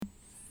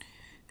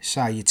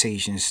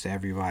Salutations to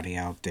everybody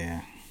out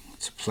there.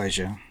 It's a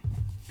pleasure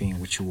being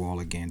with you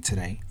all again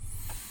today.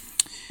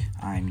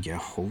 I'm your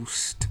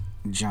host,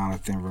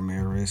 Jonathan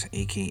Ramirez,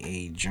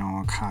 aka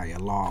John Kaya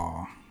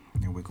Law,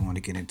 and we're going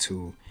to get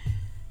into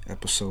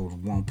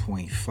episode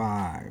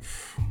 1.5,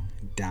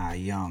 Die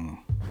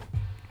Young,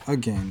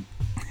 again,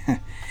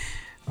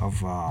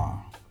 of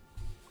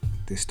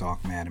this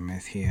Dark Matter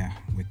Myth here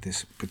with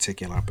this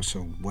particular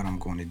episode. What I'm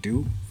going to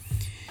do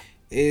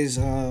is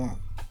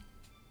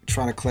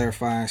try to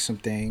clarify some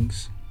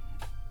things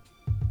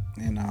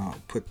and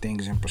put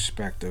things in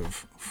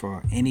perspective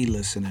for any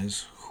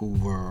listeners who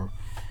were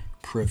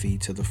privy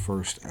to the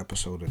first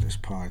episode of this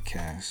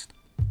podcast.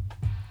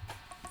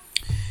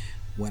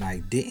 What I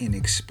didn't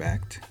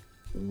expect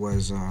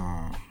was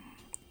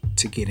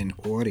to get an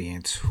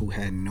audience who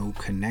had no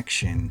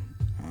connection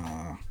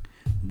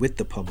with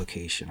the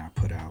publication I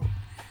put out.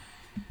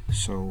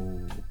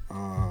 So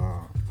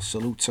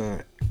salute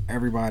to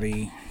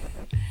everybody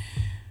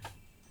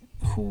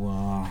who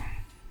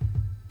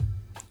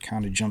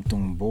kind of jumped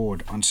on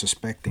board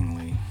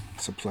unsuspectingly.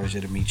 It's a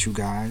pleasure to meet you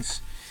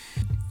guys.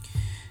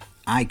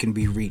 I can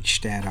be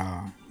reached at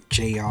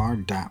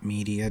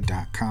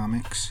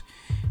jr.media.comics.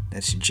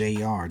 That's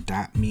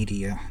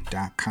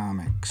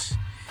jr.media.comics.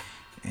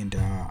 And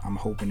I'm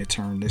hoping to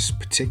turn this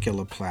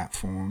particular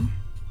platform,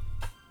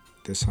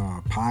 this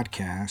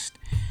podcast,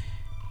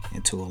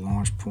 into a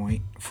launch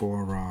point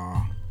for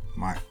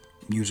my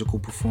musical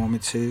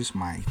performances,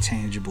 my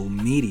tangible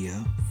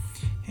media,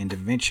 and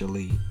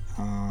eventually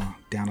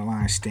down the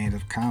line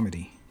stand-up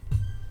comedy.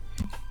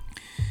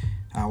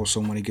 I also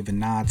want to give a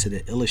nod to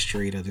the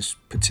illustrator of this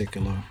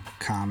particular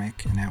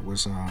comic, and that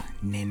was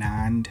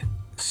Ninand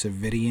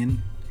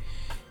Savidian.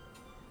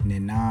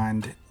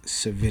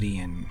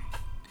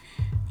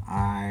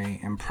 I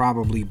am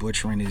probably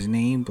butchering his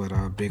name, but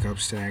big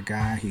ups to that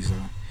guy. He's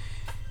a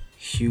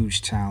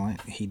huge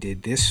talent. He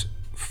did this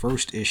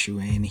first issue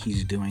and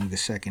he's doing the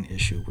second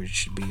issue, which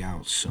should be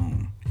out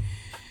soon.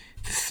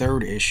 The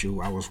third issue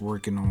I was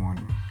working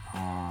on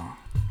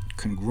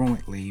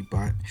congruently,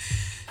 but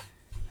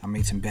I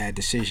made some bad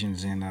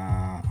decisions and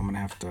I'm gonna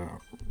have to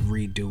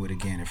redo it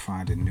again and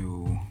find a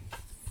new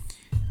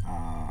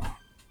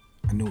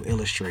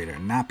illustrator.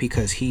 Not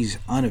because he's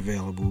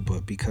unavailable,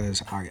 but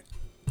because I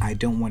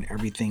don't want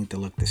everything to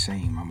look the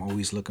same. I'm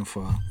always looking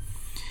for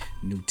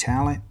new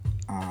talent,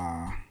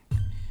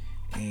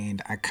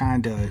 and I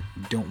kind of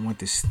don't want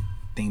this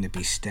thing to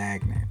be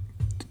stagnant.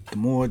 The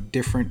more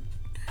different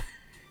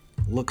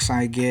looks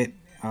I get,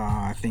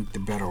 I think the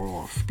better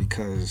off,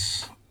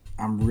 because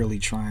I'm really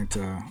trying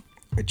to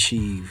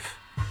achieve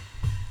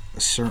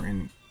a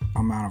certain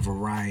amount of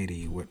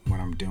variety with what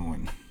I'm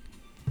doing.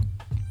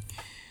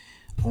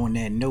 On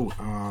that note,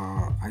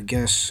 I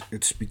guess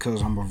it's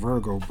because I'm a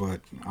Virgo, but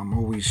I'm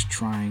always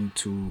trying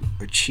to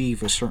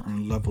achieve a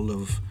certain level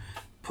of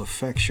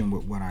perfection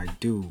with what I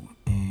do,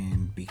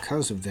 and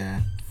because of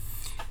that,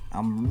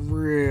 I'm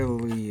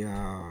really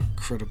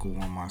critical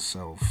on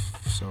myself.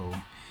 So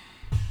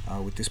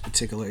with this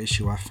particular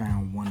issue, I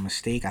found one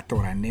mistake. I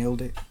thought I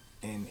nailed it,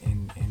 and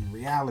in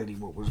reality,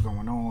 what was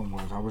going on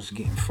was I was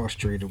getting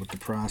frustrated with the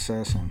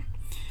process, and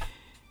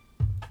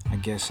I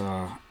guess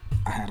I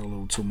had a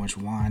little too much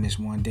wine this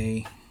one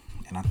day,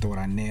 and I thought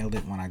I nailed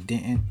it when I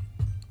didn't.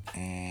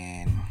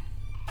 And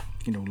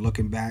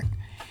looking back,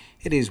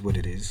 it is what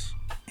it is,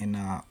 and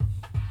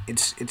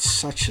it's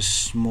such a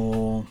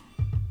small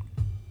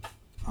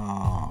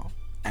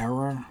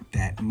error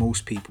that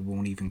most people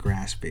won't even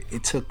grasp it.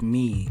 It took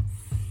me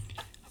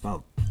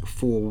about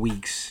 4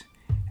 weeks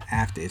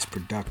after its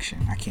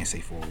production. I can't say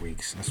 4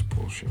 weeks, that's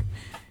bullshit.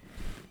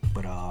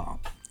 But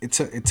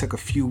it took a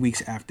few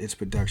weeks after its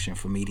production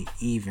for me to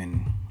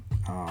even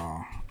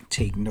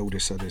take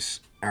notice of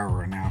this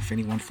error. Now, if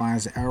anyone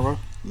finds the error,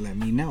 let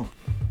me know.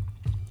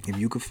 If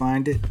you could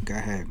find it, go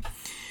ahead.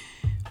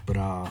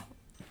 But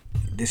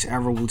this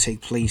error will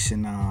take place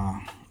in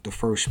the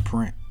first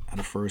print of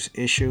the first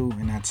issue,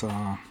 and that's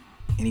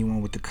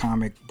anyone with the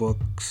comic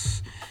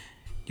books.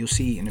 You'll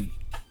see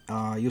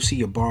you'll see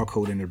your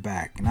barcode in the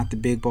back, not the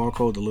big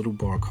barcode, the little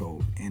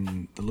barcode,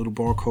 and the little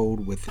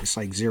barcode with it's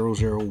like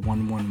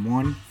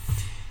 00111.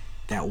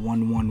 That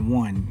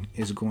 111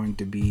 is going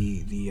to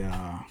be the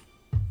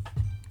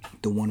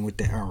one with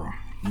the error.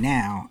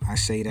 Now I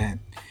say that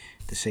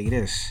to say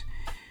this.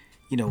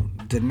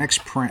 The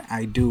next print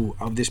I do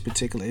of this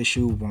particular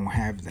issue won't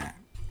have that.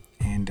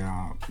 And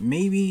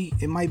maybe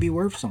it might be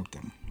worth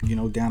something,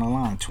 down the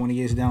line, 20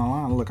 years down the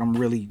line. Look, I'm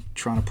really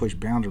trying to push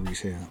boundaries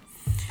here.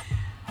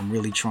 I'm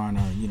really trying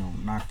to,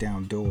 knock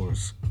down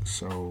doors.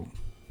 So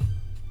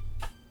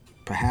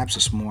perhaps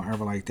a small error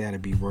like that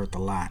would be worth a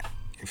lot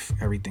if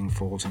everything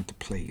falls into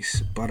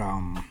place. But,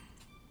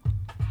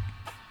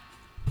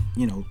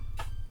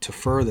 to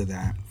further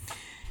that,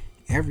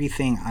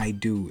 everything I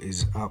do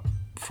is up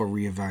for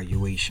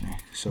reevaluation.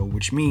 So,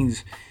 which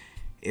means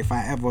if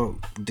I ever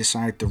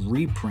decide to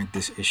reprint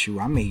this issue,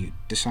 I may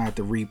decide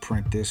to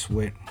reprint this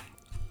with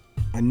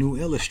a new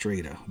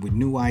illustrator, with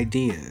new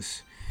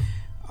ideas,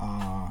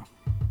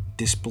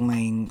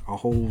 displaying a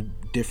whole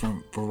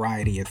different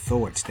variety of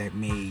thoughts that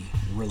may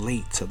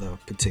relate to the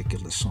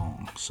particular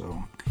song.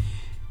 So,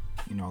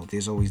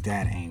 there's always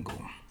that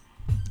angle.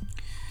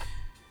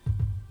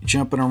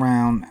 Jumping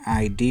around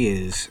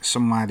ideas,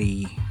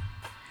 somebody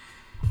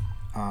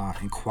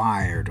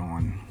inquired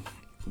on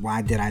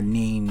why did I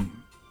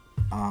name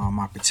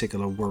my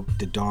particular work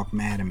The Dark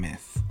Matter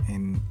Myth.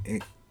 And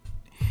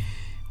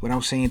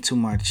without saying too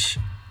much,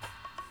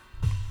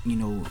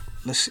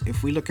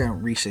 if we look at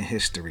recent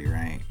history,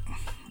 right,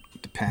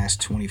 the past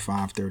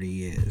 25, 30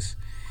 years,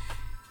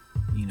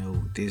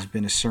 there's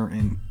been a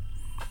certain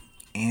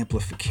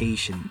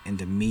amplification in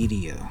the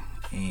media,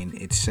 and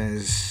it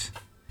says,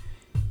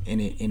 and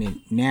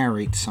it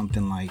narrates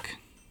something like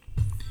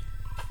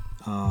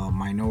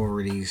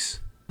minorities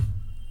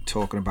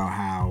talking about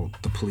how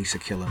the police are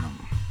killing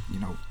them.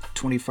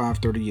 25,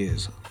 30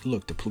 years,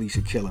 look, the police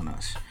are killing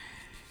us.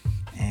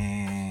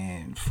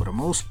 And for the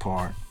most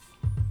part,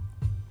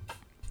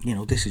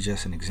 this is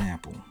just an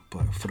example,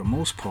 but for the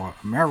most part,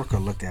 America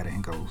looked at it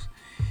and goes,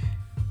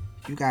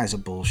 you guys are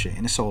bullshit,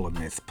 and it's all a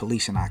myth.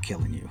 Police are not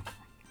killing you,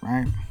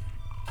 right?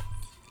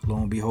 Lo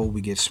and behold,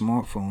 we get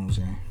smartphones,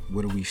 and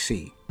what do we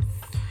see?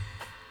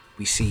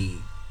 We see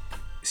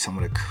some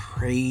of the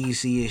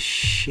craziest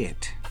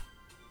shit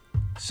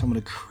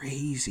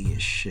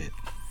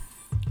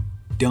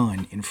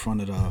done in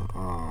front of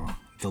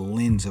the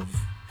lens of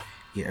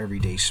your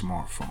everyday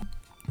smartphone.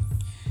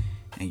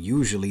 And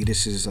usually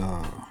this is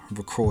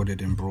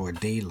recorded in broad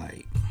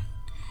daylight.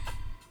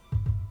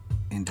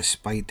 And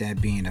despite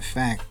that being a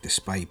fact,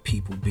 despite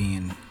people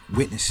being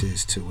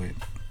witnesses to it,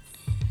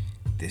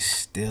 there's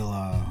still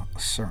a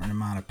certain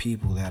amount of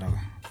people that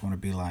are going to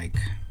be like,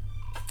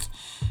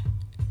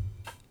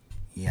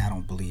 yeah, I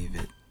don't believe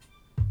it.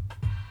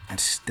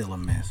 That's still a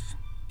myth.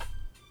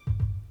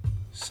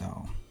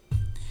 So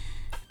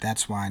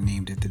that's why I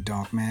named it The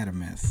Dark Matter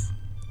Myth,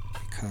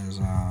 because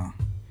a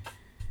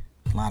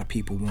lot of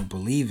people won't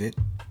believe it,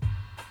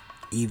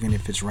 even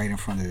if it's right in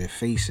front of their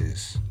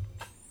faces,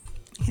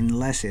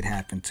 unless it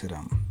happened to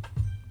them.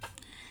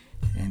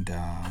 And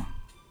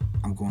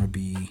I'm going to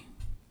be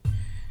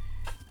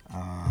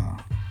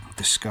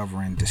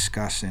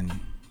discussing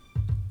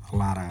a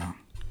lot of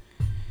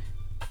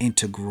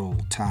integral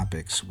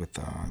topics with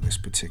this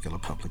particular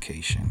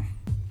publication.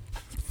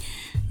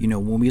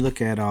 When we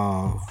look at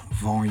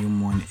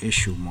Volume 1,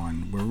 Issue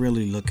 1, we're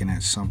really looking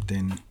at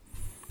something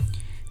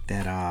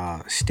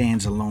that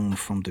stands alone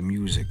from the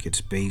music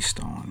it's based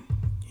on.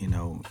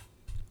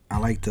 I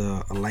like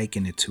to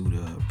liken it to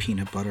the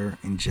peanut butter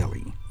and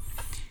jelly.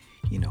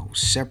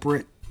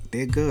 Separate,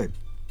 they're good.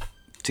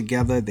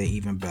 Together, they're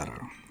even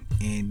better.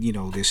 And,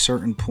 there's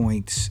certain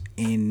points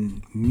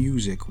in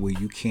music where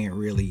you can't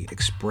really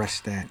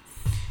express that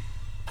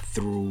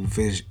through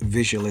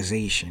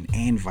visualization,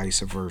 and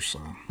vice versa.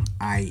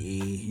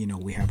 I.e.,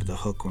 we have the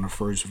hook on the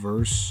first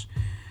verse,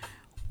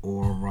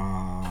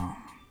 or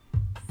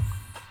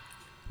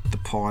the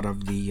part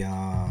of the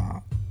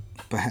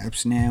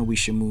perhaps now we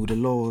should move the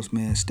laws,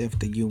 man, Steph,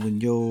 the you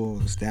and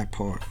yours, that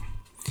part.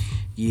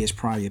 Yeah, it's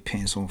probably your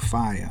pants on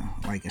fire.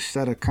 Like,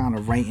 instead of kind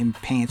of writing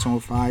pants on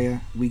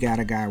fire, we got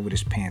a guy with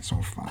his pants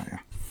on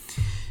fire.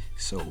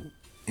 So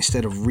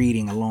instead of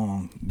reading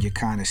along, you're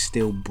kind of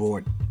still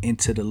brought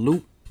into the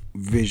loop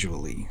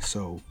visually.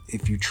 So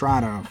if you try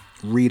to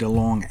read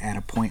along at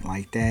a point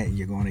like that,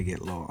 you're going to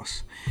get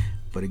lost.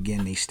 But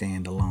again, they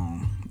stand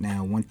alone.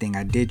 Now, one thing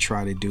I did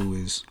try to do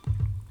is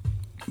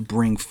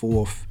bring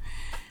forth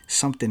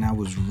something I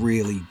was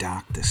really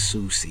Dr.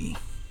 Seussy.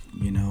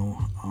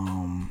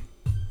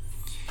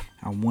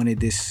 I wanted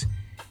this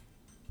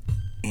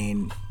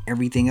and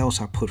everything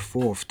else I put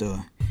forth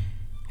to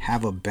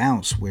have a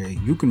bounce where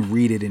you can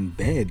read it in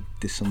bed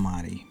to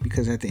somebody,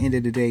 because at the end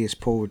of the day, it's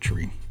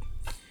poetry.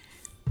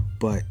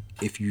 But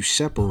if you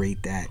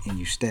separate that and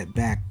you step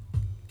back,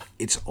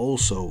 it's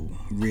also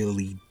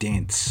really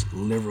dense,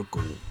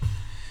 lyrical,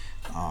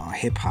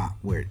 hip-hop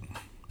with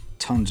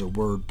tons of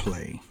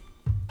wordplay.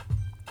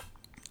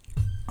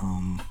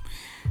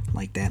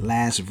 Like that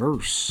last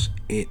verse,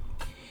 it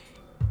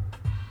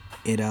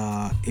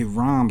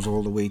rhymes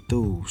all the way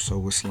through.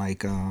 So it's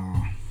like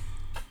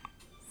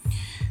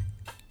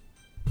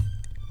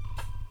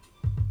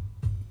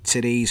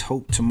today's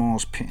hope,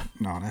 tomorrow's pen.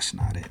 No, that's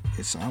not it.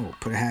 It's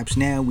perhaps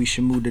now we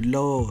should move the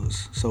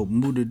laws. So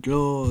move the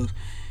laws,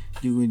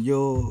 you and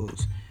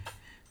yours.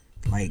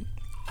 Like,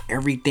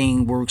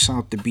 everything works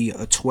out to be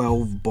a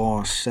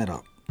 12-bar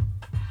setup,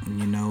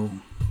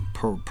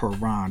 per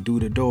rhyme. Do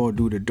the door,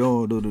 do the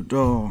door, do the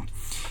door.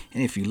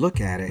 And if you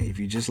look at it, if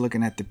you're just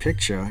looking at the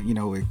picture,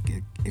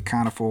 it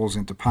kind of falls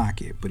into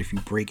pocket. But if you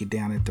break it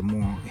down into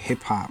more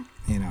hip hop,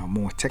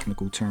 more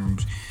technical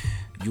terms,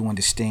 you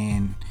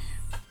understand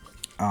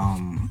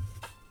the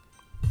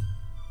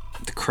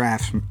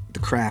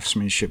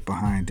craftsmanship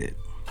behind it.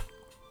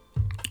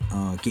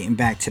 Getting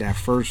back to that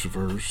first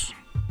verse,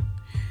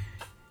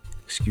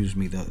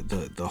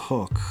 the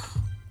hook.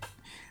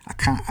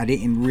 I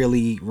didn't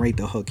really write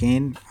the hook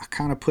in. I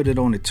kind of put it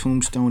on the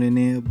tombstone in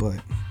there, but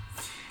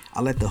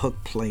I let the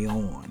hook play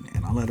on,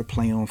 and I let it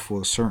play on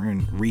for a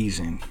certain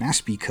reason.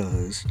 That's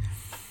because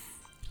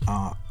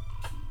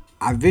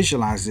I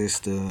visualize this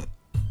to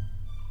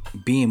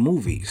be in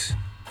movies.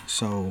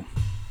 So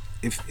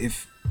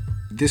if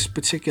this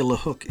particular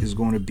hook is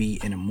going to be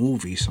in a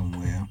movie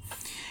somewhere,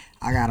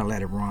 I gotta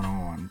let it run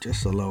on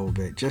just a little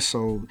bit, just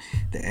so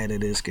the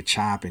editors could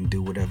chop and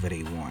do whatever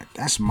they want.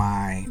 That's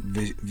my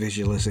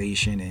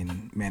visualization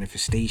and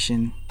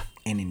manifestation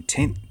and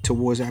intent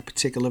towards that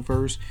particular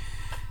verse,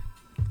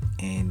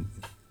 and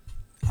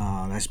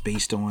that's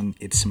based on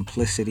its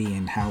simplicity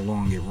and how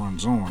long it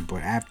runs on.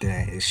 But after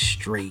that, it's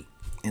straight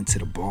into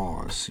the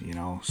bars,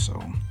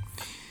 So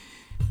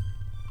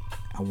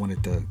I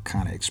wanted to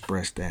kind of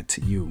express that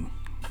to you.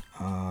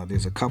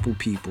 There's a couple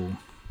people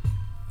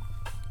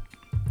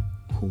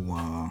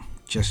who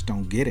just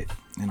don't get it,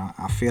 and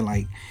I feel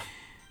like,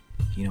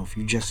 if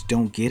you just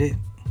don't get it,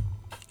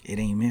 it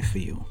ain't meant for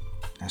you.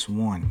 That's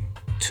one.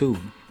 Two,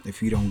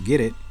 if you don't get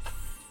it,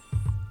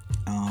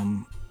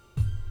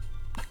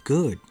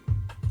 good.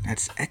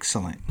 That's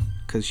excellent.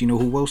 Because you know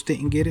who else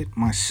didn't get it?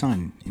 My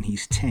son, and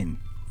he's 10.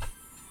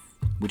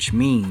 Which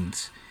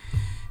means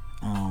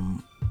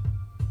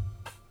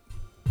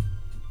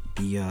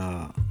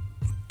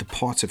the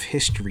parts of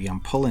history I'm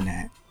pulling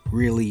at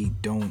really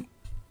don't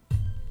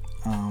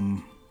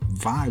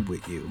vibe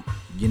with you.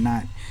 You're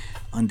not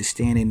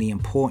understanding the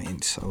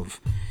importance of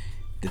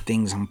the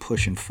things I'm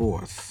pushing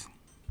forth.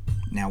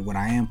 Now, what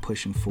I am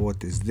pushing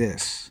forth is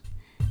this,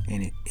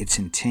 and its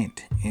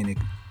intent, and it,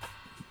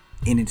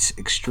 in its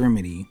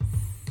extremity,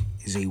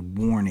 is a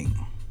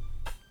warning.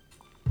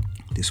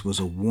 This was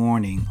a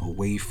warning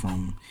away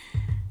from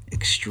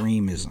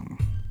extremism,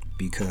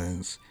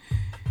 because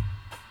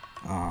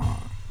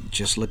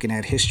just looking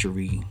at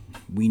history,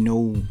 we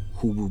know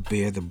who will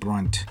bear the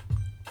brunt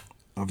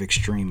of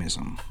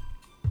extremism,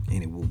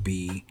 and it will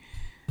be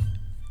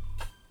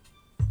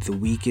the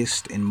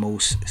weakest and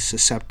most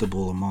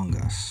susceptible among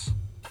us.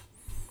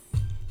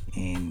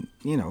 And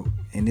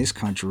in this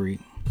country,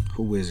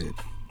 who is it?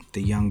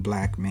 The young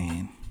black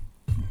man,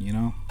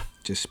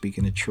 just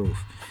speaking the truth.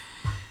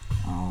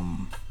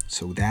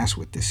 So that's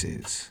what this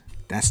is.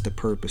 That's the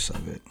purpose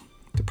of it.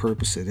 The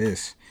purpose of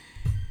this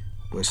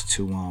was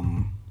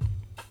to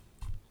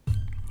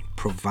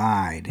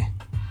provide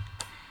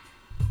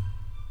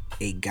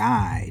a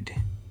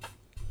guide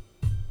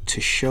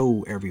to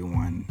show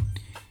everyone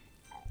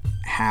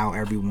how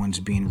everyone's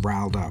being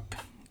riled up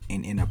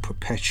and in a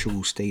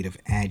perpetual state of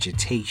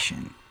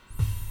agitation.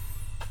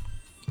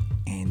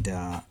 And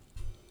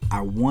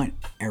I want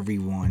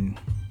everyone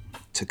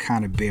to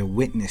kind of bear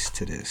witness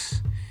to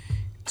this,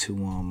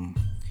 to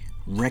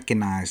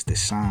recognize the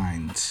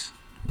signs,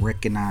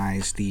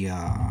 recognize the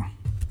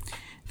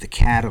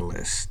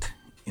catalyst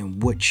in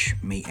which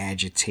may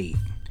agitate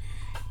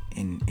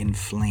and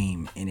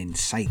inflame and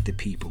incite the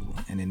people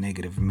in a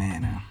negative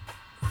manner.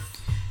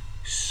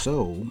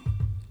 So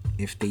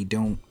if they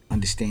don't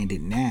understand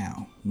it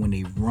now, when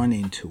they run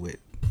into it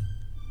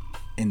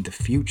in the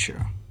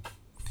future,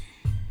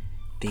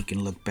 they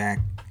can look back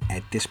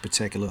at this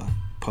particular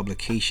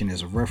publication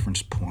as a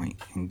reference point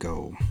and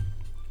go,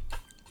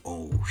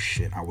 oh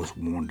shit, I was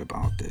warned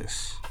about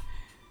this.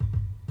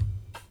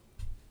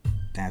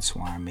 That's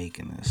why I'm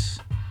making this.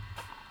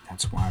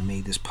 That's why I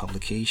made this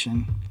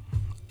publication,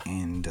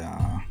 and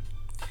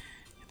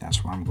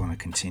that's why I'm going to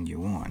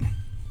continue on.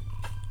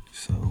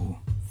 So,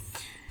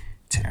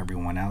 to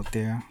everyone out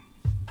there,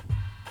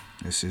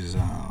 this is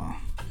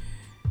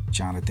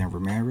Jonathan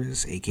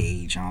Ramirez,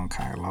 aka John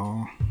Kai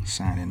Law,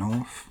 signing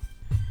off.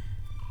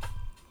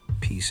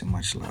 Peace and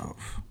much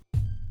love.